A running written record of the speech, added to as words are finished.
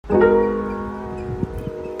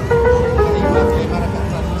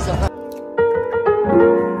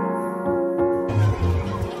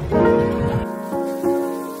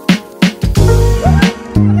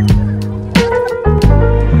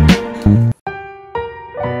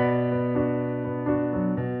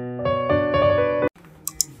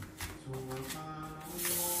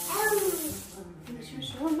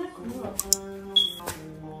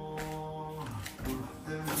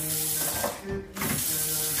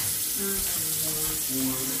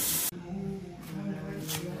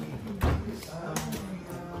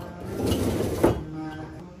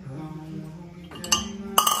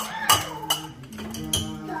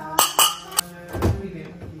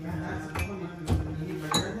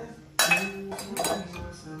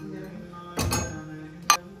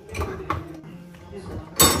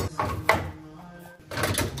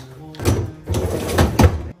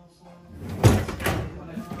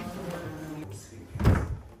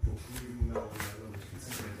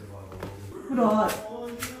Murad.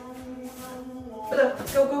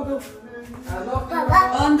 Go, go, go.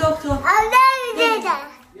 On, doctor.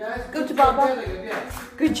 Go to Baba.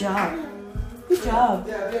 Good job. Good job.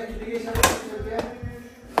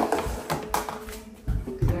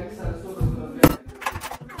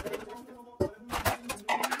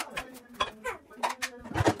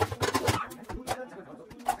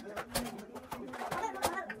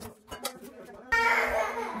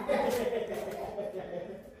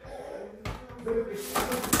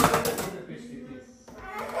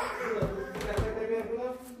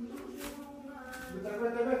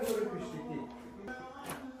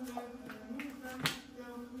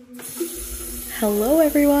 Hello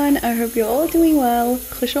everyone, I hope you're all doing well.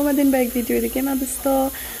 خوش آمدین به یک ویدیو دیگه من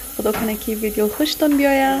دوستا. خدا کنه که ویدیو خوشتون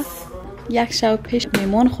بیاید. یک شب پیش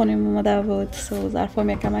میمون خونیم اومده بود، ظرفام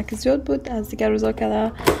یکمک زیاد بود از دیگر روزا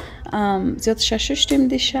کده. زیاد ششتیم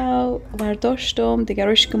دی شب برداشتم، دیگر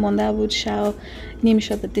روش که مونده بود شب نیمی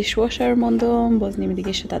شده دیش واشر موندم، باز نیمی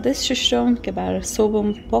دیگه شده دست ششتم که بر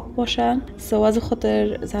صبحم پاک باشن. از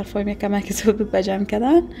خاطر ظرفایم یکمک زیاد بود بجمع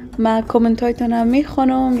کردن. من کامنت هایتونم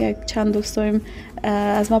میخونم. یک چند دوستایم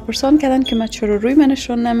از ما پرسان کردن که من چرا روی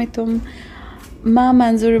منشون نمیتونم. من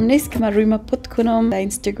منظورم نیست که من روی ما پوت کنم در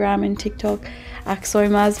اینستاگرام و تیک تاک عکسای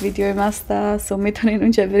ما از ویدیوی ما است، سو میتونین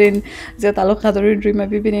اونجا برین، زیاد علاقه دارین روی ما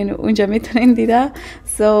ببینین اونجا میتونین دیده.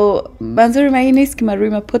 منظورم این نیست که من روی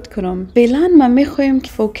ما پوت کنم. فعلا من میخوایم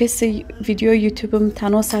که فوکس ویدیو یوتیوبم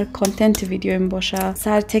تنها سر کانتنت ویدیویم باشه،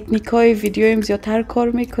 سر تکنیکای ویدیویم زیادتر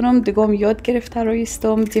کار میکنم. دیگه یاد گرفته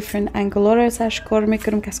رویستم، دیفرنت انگلا رو سرش کار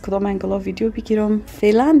میکنم که از کدام انگلا ویدیو بگیرم.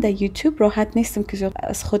 فعلا در یوتیوب راحت نیستم که زیاد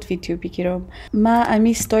از خود ویدیو بگیرم. من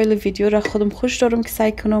امی استایل ویدیو را خودم خوش دارم که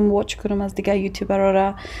سعی کنم واچ کنم از دیگه یوتیوبرها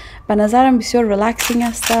را. به نظرم بسیار ریلکسینگ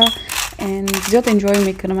است و زیاد انجوی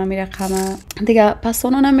میکنم امی رقم دیگه. پس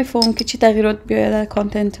اونو نمیفهم که چی تغییرات بیاید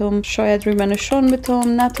کانتنتم، شاید روی من نشون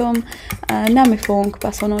بتم نتم، نمیفهم که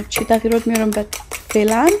پس اونو چی تغییرات میارم. بعد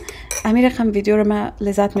فعلا امی رقم ویدیو رو من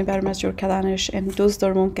لذت میبرم از جور کردنش، دوست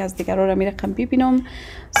دارم که از دیگران رو امی رقم ببینم.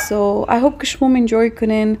 I hope که شما انجوی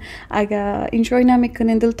کنین. اگر انجوی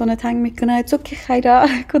نمیکنین دلتون تنگ میکنه تو که خیره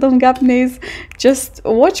کدوم گپ نیست، just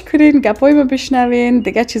watch کنین، گپای ما بشنوین،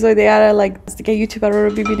 دیگه چیزای دیگه like دیگه یوتیوبر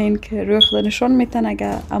رو ببینین که روی خود نشون میتن.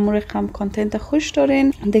 اگر امور رقم کانتنت خوش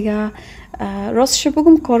دارین دیگه راستش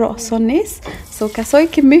بگم کار آسان نیست. کسایی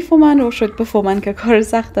که میفهمن و شاید بفهمن که کار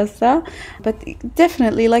سخت است، but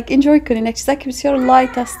definitely like enjoy کنین. یک چیزی که بسیار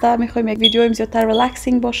لایت است. میخوایم یک ویدیو زیادتر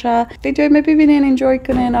ریلکسینگ باشه، ویدیو می ببینین انجوی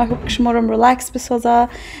کنین. I hope که شما رو ریلکس بسازه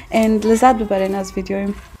and لذت ببرین از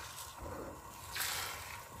ویدیویم.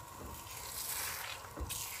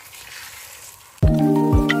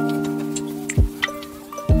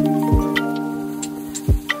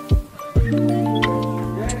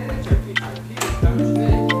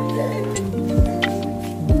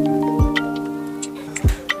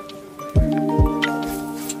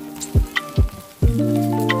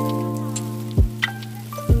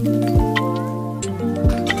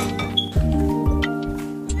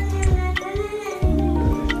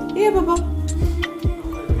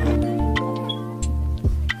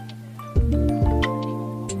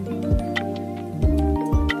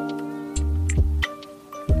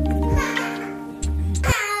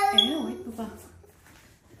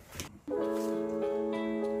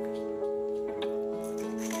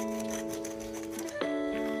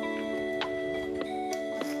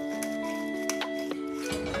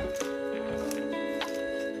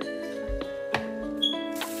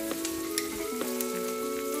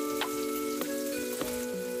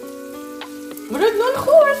 مراد نون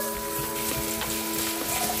خورد.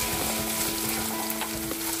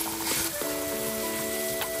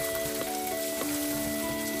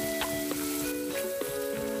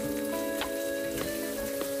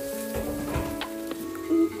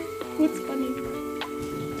 What's funny?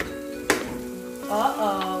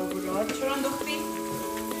 مراد چرا انداختی؟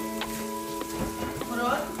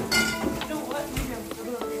 مراد؟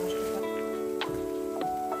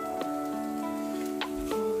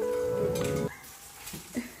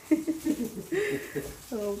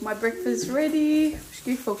 So my breakfast is ready.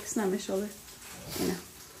 Should focus now, Michelle? Yeah.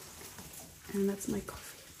 And that's my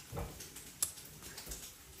coffee.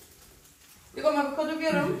 You got my avocado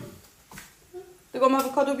biarum? You got my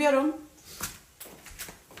avocado biarum?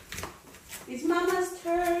 It's Mama's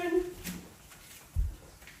turn.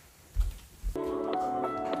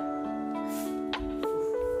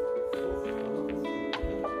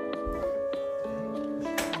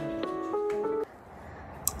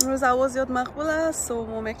 امروز هوا زیاد مقبول است و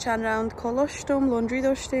ما یک چند راوند کالاشتم، لندری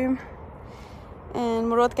داشتیم.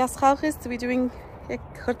 مراد که از خلق است. We doing یک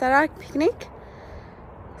خرطرک پیکنیک.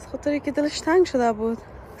 از خاطری که دلش تنگ شده بود.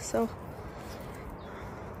 So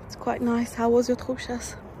it's quite nice. هوا زیاد خوب شد.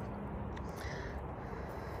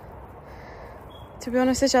 To be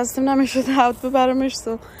honest هیچ ازتم نمیشد هاوت ببرمش. So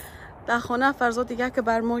در خانه فرزاد دیگه که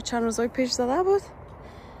بر ما چند روزای پیش زده بود.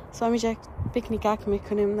 So همیشه پیکنیک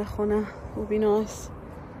میکنیم در خانه. Will be nice.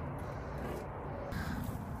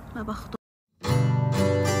 نبخت.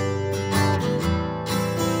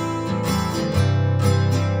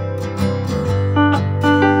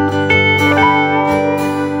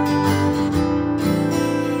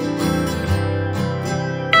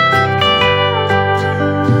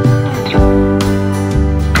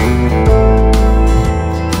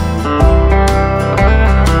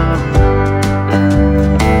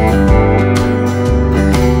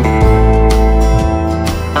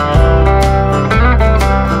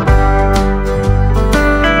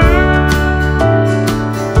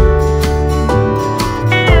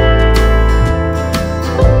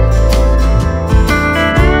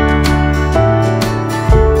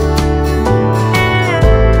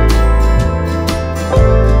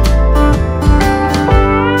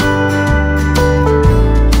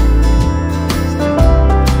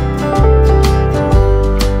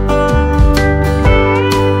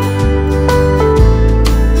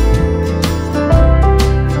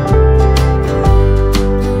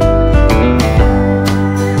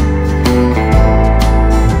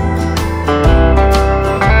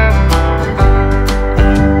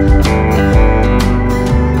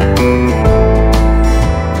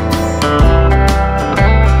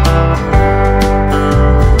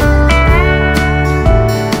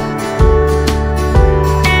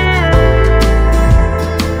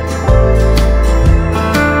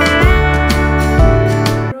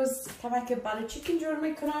 برای چیکن جور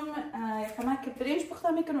میکنم. کمک برنج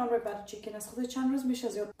پخته میکنم برای چیکن. از خود چند روز میشه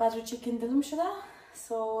زیاد برای چیکن دلم شده.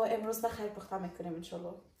 سو امروز بخیر پخته میکنیم ان شاء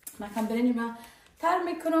الله. من کم برنج ما تر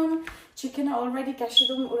میکنم. چیکن already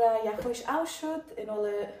کشیدم و یخش او شد. اینال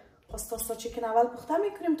آستا چیکن اول پخته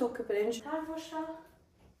میکنیم تا که برنج تر باشه.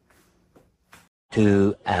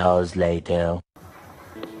 2 hours later.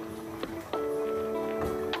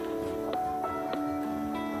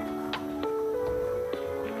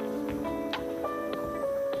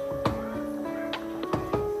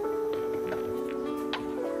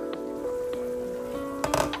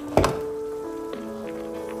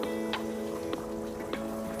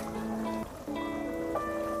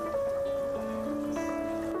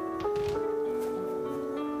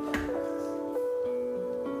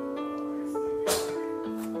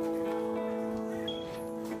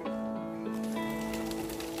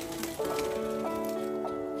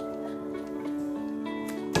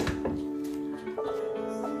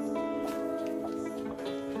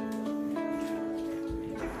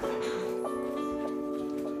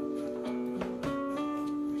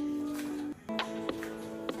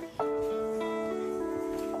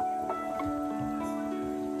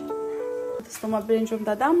 ما برنجم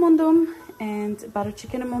دادم موندم and برای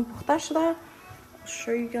چیکن من پخته شده. I'll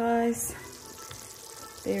show you guys.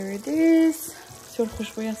 There it is. بسیار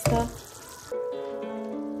خوشبوی است.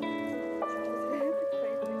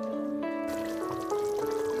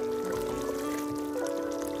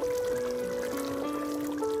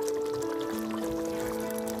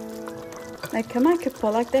 من کمک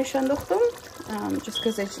پالک داشت انداختم just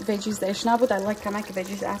because veggies داشت نبود. I like کمک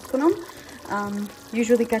veggies add کنم.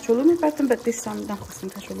 usually کچولو میپرتم but this time نخواستم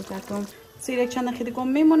کچولو پرتم. سیره چند دقیقه دیگه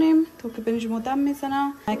میمونیم تا که برنج مدام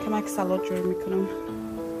میزنم. من کمک سالاد جور میکنم.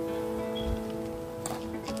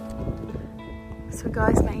 So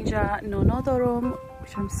guys من اینجا نانا دارم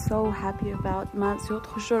which I'm so happy about. من زیاد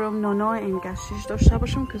خوش دارم نانا این گشتیش داشته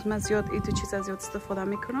باشم که من زیاد این دو چیز زیاد استفاده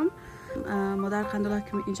میکنم. مادر خندلا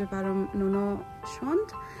که اینجا برام نانا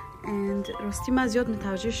شوند and راستی من زیاد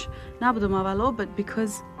متوجهش نبودم اولا but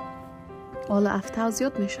because حالا افتال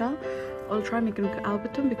زیاد میشه I'll try میکنم که آب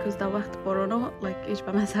بتونم because در وقت بارانا like هیچ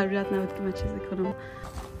به من ضرورت نبود که من چیزی کنم.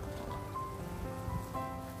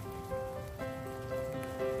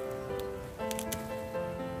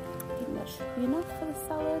 enough for the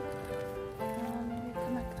salad.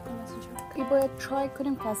 این باید try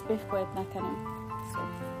کنیم که از بیف باید نکنیم. So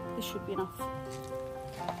this should be enough.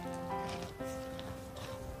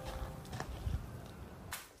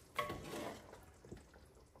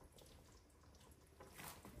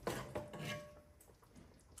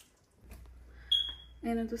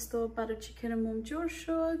 این دوستا برای چیکنمون جور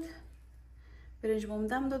شد. برنجمون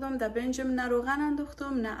دم دادم. در برنجم نه روغن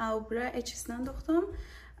انداختم نه آبره چیز انداختم.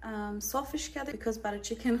 صافش کرده because برای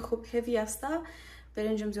چیکن خوب هیوی است.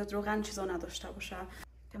 برنجم زیاد روغن چیزا نداشته باشه.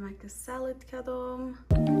 کمک سالاد کردم.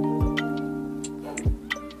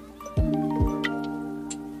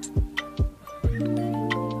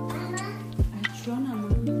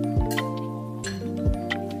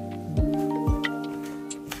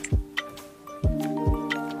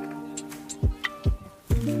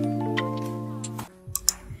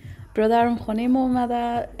 برادرم خانه ما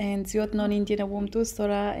اومده and زیاد نان ایندی نبوم دوست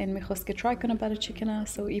داره and میخواست که ترای کنه برای چیکنه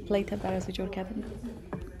so ای پلیت برای جور کردیم.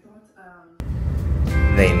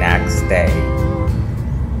 The next day.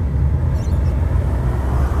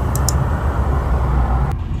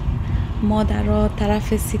 ما در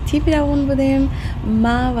طرف سیتی بیرون بودیم.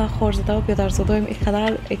 ما و خورزاده و بیادرزاده هم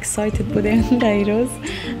اینقدر اکسایتد بودیم در این روز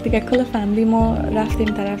دیگه. کل فامیلی ما رفتیم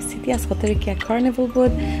طرف سیتی از خاطر که کارنیول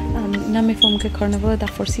بود. نمیفهم که کارنیول در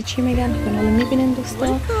فارسی چی میگن. حالا میبینین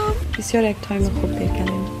دوستا بسیار یک تایم خوب دیر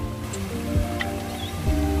کردیم.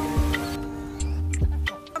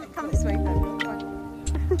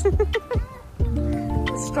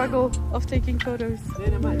 Struggle of taking photos.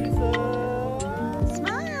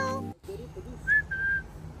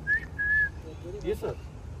 Yes, sir.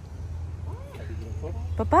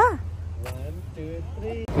 Papa. 1, 2,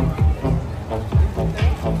 3.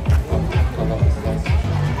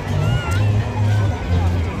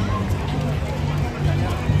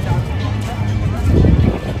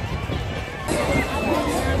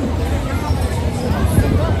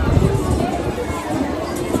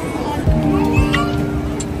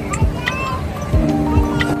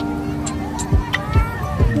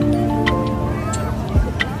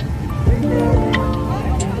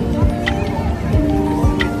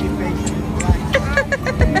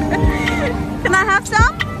 Can I have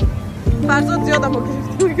some? فرزاد زیادم رو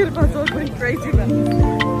گرفت. میگه فرزاد going crazy man.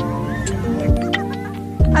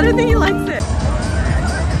 I don't think he likes it.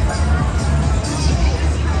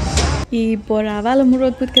 این بار اول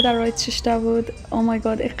مراد بود که در راید ششته بود. Oh my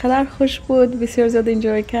god اینقدر خوش بود. بسیار زیاد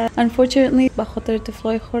انجوی کرد. Unfortunately به خاطر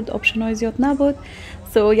طفلای خورد آپشن های زیاد نبود.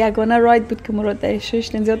 So یگانه راید بود که مراد در شش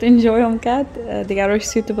لین زیاد انجوی هم کرد. دیگه راش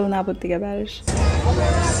سیوتبل نبود دیگه برش.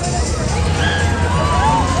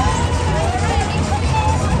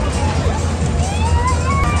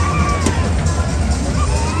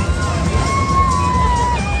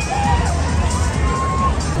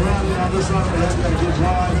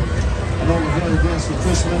 Along with the events for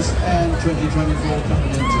Christmas and 2024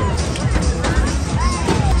 coming into it.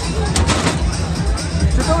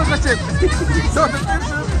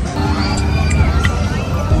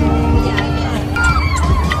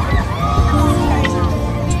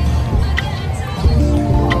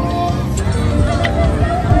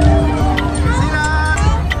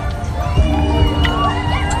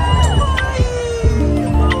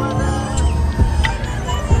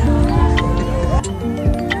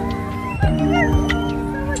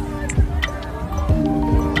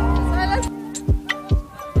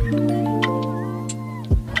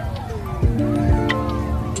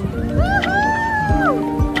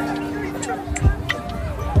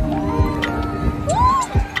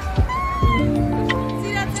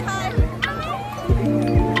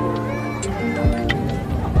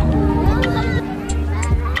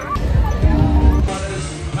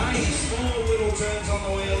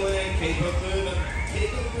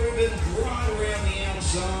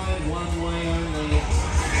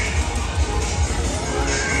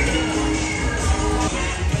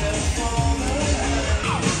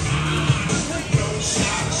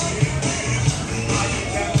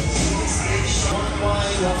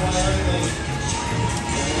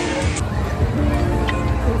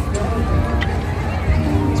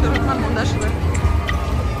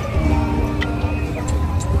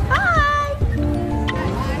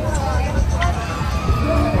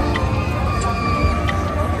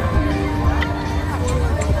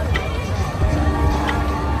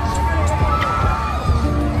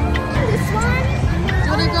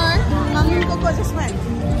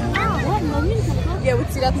 Yeah, with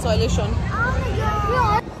Sirat Soilation.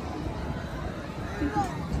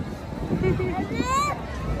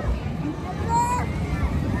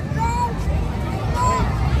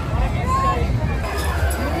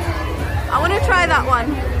 I want to try that one.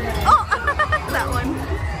 Oh, that one.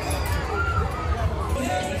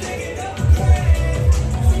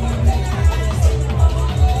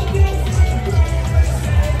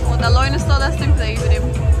 Och där la jag stå stund för dig för dem.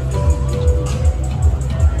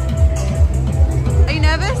 Are you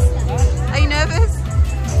nervous? Are you nervous?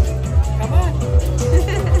 Come on.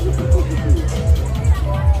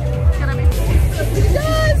 Gonna be.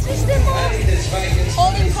 Yes, just them all.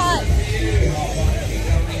 Holding tight.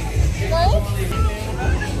 Right?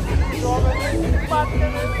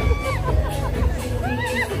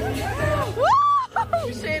 Woo!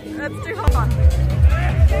 Shit, that's too hot.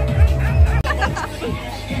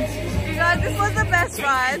 You guys, this was the best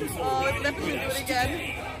ride. Oh, let's definitely do it again.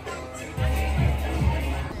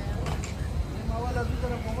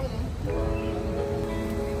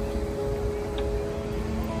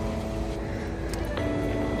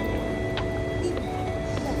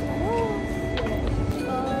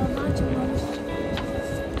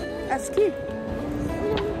 از کی؟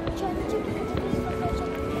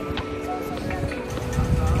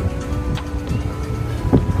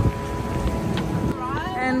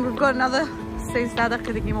 And we've got another 13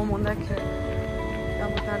 دقیقه دیگه ما مونده که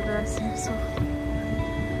در برسیم. So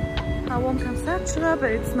هوام کم سرد شده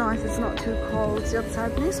but it's nice, it's not too cold. زیاد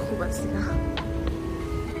سرد نیست، خوب است دیگه.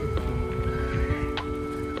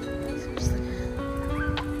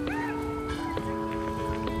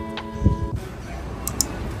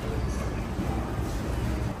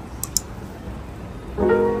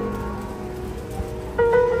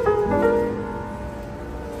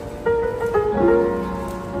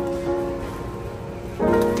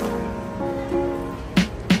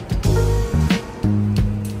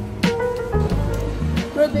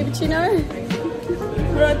 Baby Chino,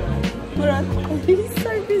 Murad, he's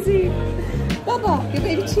so busy. Baba, your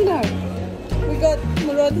baby Chino. We got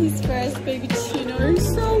Murad his first baby Chino.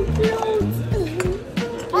 So cute.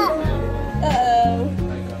 Uh-oh.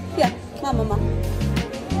 Yeah, mama.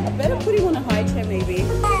 I better put him on a high chair maybe.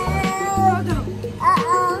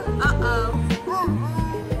 Uh-oh.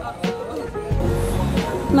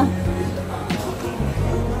 No.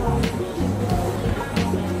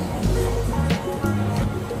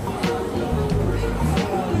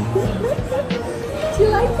 Do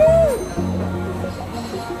you like it?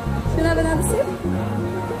 Should I have another sip?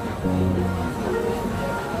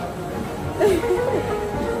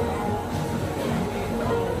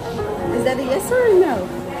 Is that a yes or a no?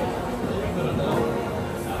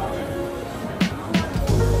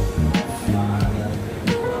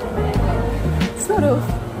 It's not off.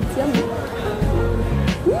 It's yummy.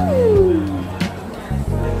 Woo!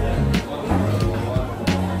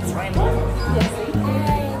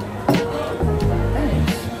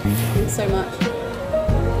 So much.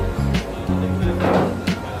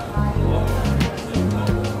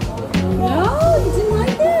 No, you didn't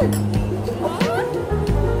like it.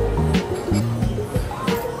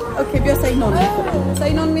 Okay, Bio, say non.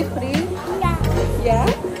 Say non me free. Yeah.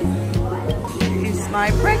 This is my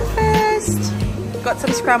breakfast. Got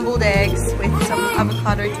some scrambled eggs with some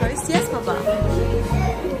avocado toast. Yes, Baba.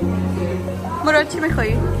 Murad, چی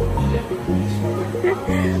میخوایی؟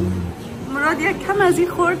 Murad کم از این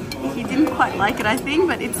خورد. He didn't quite like it, I think,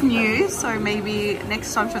 but it's new, so maybe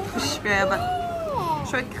next time شاید خوشش بیاید, but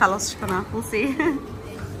شاید خلاصش کنم. We'll see.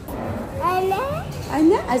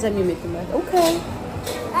 Anna? As I'm making that. Okay.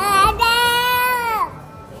 Anna.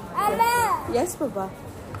 Yes, Baba.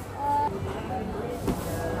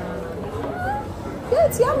 Yeah,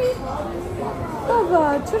 it's yummy. Baba,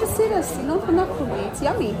 چرا سیر هستی؟ نه خود نخوری. It's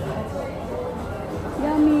yummy.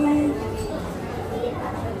 Yummy.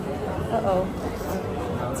 Uh-oh.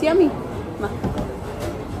 It's yummy. Ma.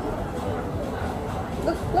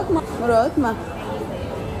 Look, Ma. Murad, Ma.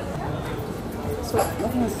 Salt.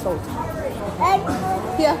 Nothing is salt.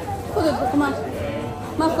 Here, put it. Come on.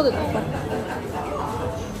 Ma, put it.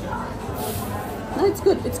 No, it's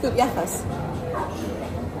good. It's good. Yachas.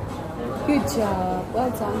 Good job.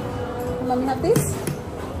 Well done. Can Mommy have this?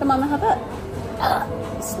 Can Mama have that?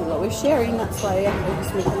 This is always sharing. That's why I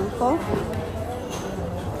just make them full.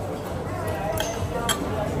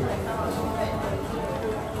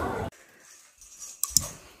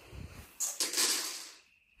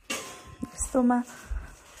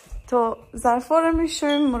 تو ظرفا رو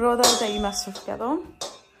میشویم مراد رو در این مصرف کردم.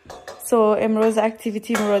 امروز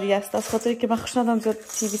اکتیویتی مرادی است از خاطری که من خوش ندارم زیاد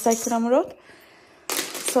تیوی سعی کنم مراد.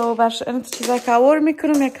 برش این چیزا کور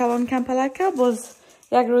میکنم یک کلان کمپلکه باز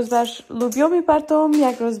یک روز برش لوبیا میپرتم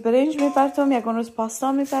یک روز برنج میپرتم یک روز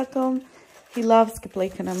پاستا میپرتم. He loves که پلی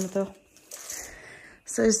کنم تو.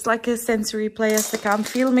 So it's like a sensory play است که هم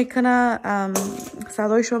فیل میکنه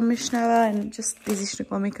صدایشو میشنوه and just بیزیش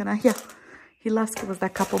نگاه میکنه. He loves که باز در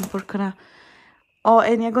کپم پر کنه.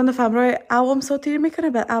 این یکون دفعه امروی اوام ساتیری میکنه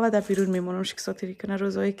بعد او در بیرون میمونمش که ساتیری کنه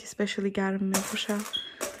روزایی که سپیشلی گرم میپوشه.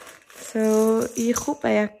 این خوب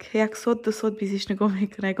یک ساعت دو ساعت بیزیش نگاه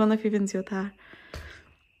میکنه یکون دفعه بین زیادتر.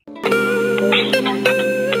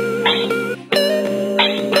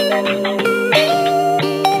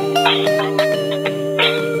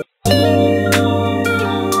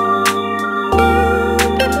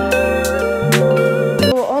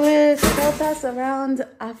 Around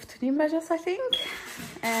afternoon bajas I think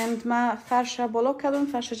and ما فرش بالا کردم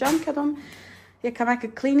فرش جمع کردم یک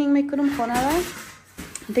کمک کلینینگ میکنم خانه را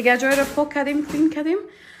دیگه جای را پاک کردیم کلین کردیم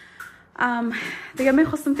دیگه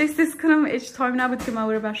میخواستم تست کنم هیچ تایم نبود که من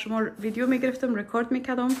او را بر شما ویدیو میگرفتم رکورد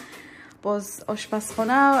میکردم باز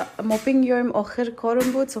آشپزخانه ماپینگ یایم آخر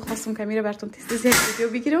کارم بود خواستم که میره براتون تست یک ویدیو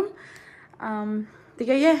بگیرم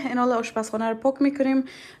دیگه این حالا آشپزخانه رو پاک میکنیم.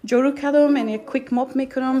 جارو کردم، یعنی کویک ماپ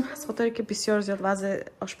میکنم از خاطر که بسیار زیاد وضع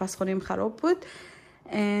آشپزخانه‌ام خراب بود.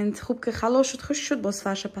 اند خوب که خلاص شد، خوش شد، باز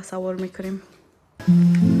فرش پس سوار میکنیم.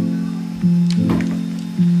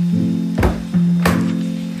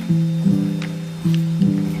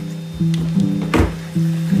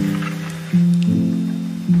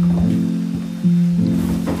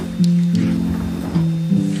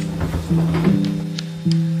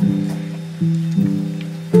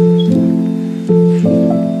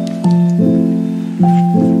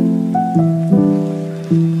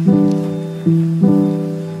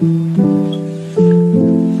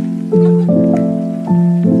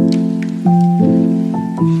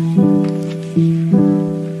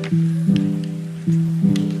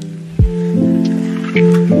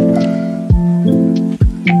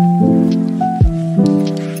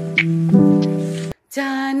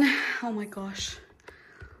 Done. Oh my gosh.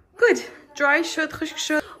 Good. Dry شد، خشک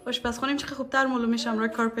شد. آشپزخانه‌ام چقدر خوبتر معلوم میشم روی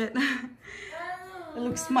کارپت. It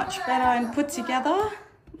looks much better and put together.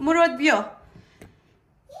 مراد بیا.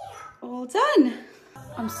 All done.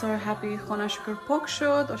 I'm so happy. خانه شکر پاک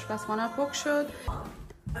شد. آشپزخانه پاک شد.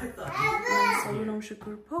 سالونم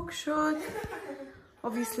شکر پاک شد.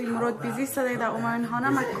 Obviously مراد بیزی سده در عمران خانه.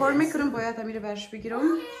 من کار میکنم، باید امیر برش بگیرم.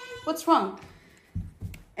 What's wrong?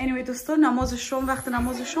 Anyway دوستان، نماز شام وقت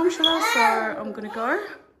نماز شام شده. So I'm gonna go.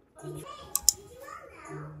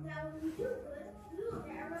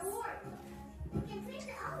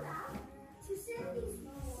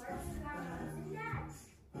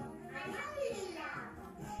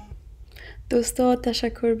 دوستا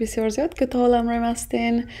تشکر بسیار زیاد که تا حال همراهم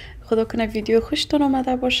هستین. خدا کنه ویدیو خوشتون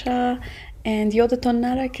آمده باشه. and یادتون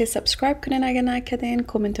نره که سابسکرایب کنین اگه نکردین،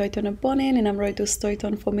 کامنت هایتون بانین، اینم روی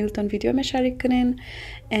دوستایتون فامیلتون ویدیو مشارک کنین.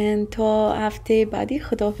 and تا هفته بعدی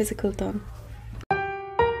خداحافظ کلتون.